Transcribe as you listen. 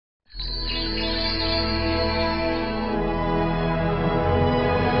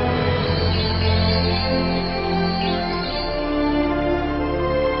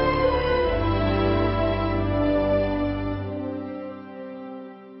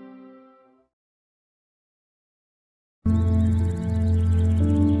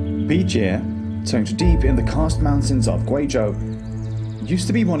Bijie, tucked deep in the karst mountains of Guizhou, used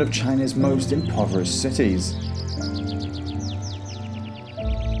to be one of China's most impoverished cities.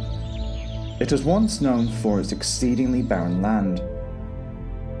 It was once known for its exceedingly barren land.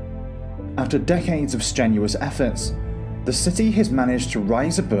 After decades of strenuous efforts, the city has managed to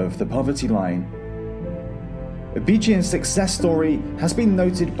rise above the poverty line. Bijie's success story has been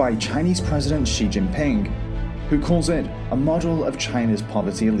noted by Chinese President Xi Jinping, who calls it a model of China's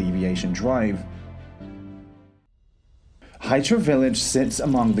poverty alleviation drive. Haichu village sits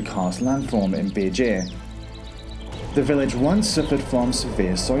among the karst landform in Bijie. The village once suffered from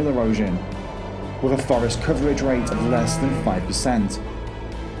severe soil erosion, with a forest coverage rate of less than 5%.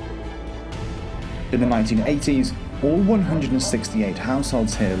 In the 1980s, all 168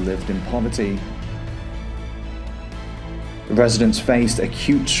 households here lived in poverty. Residents faced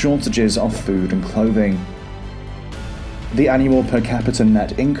acute shortages of food and clothing. The annual per capita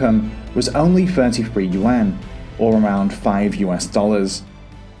net income was only 33 yuan, or around $5.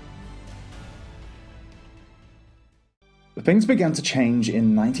 Things began to change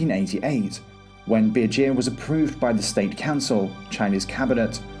in 1988, when Bijie was approved by the State Council, China's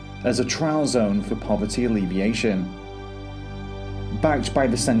cabinet, as a trial zone for poverty alleviation. Backed by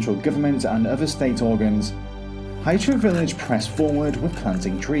the central government and other state organs, Haichu village pressed forward with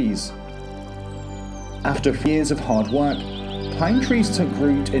planting trees. After years of hard work, pine trees took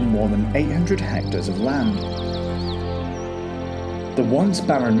root in more than 800 hectares of land. The once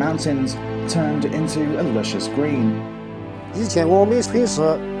barren mountains turned into a luscious green. 以前我们村是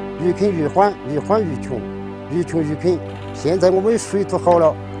愈贫愈缓，愈缓愈穷，愈穷愈贫。现在我们水土好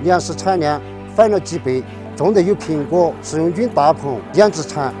了，粮食产量翻了几倍，种的有苹果、食用菌大棚、养殖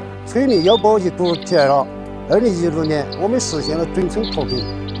场，村民腰包一堵起来了。2016年，我们实现了准村脱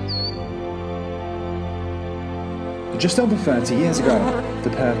贫。 Just over 30 years ago, the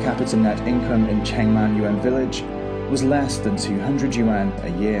per capita net income in Chengman Yuan village was less than 200 yuan a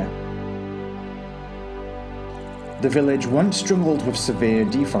year. The village once struggled with severe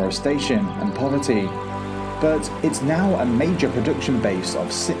deforestation and poverty, but it's now a major production base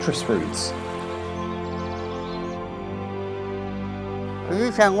of citrus fruits. 以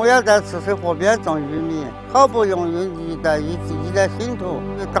前我要在赤水河边种玉米，好不容易一袋新土，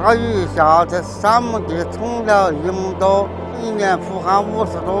大雨一下，这沙亩地冲了1亩多，一年富旱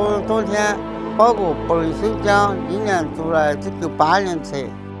50多天，包括不能收奖，一年做来只够8年吃。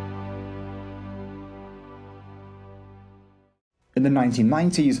 In the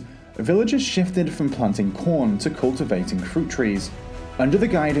 1990s, villagers shifted from planting corn to cultivating fruit trees, under the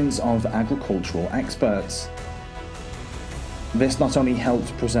guidance of agricultural experts. This not only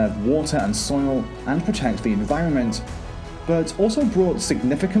helped preserve water and soil and protect the environment, but also brought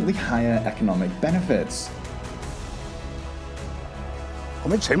significantly higher economic benefits. 我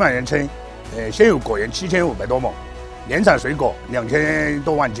们陈满园村，现有果园7500多亩，年产水果2000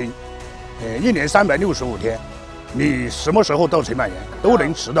多万斤，一年365天，你什么时候到陈满园都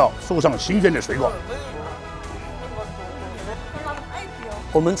能吃到树上新鲜的水果。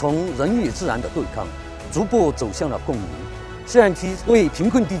我们从人与自然的对抗，逐步走向了共赢。 虽然提为贫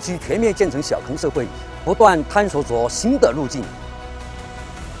困地区全面建成小康社会，不断探索着新的路径。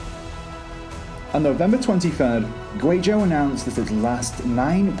 On November 23rd, Guizhou announced that its last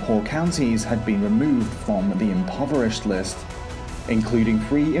 9 poor counties had been removed from the impoverished list, including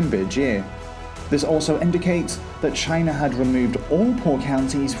 3 in Bijie. This also indicates that China had removed all poor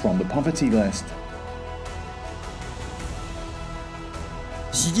counties from the poverty list.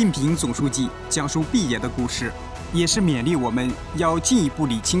 习近平总书记讲述毕业的故事，也是勉励我们要进一步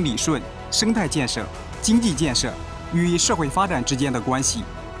理清理顺生态建设、经济建设与社会发展之间的关系，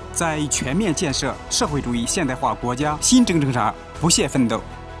在全面建设社会主义现代化国家新征程上不懈奋斗。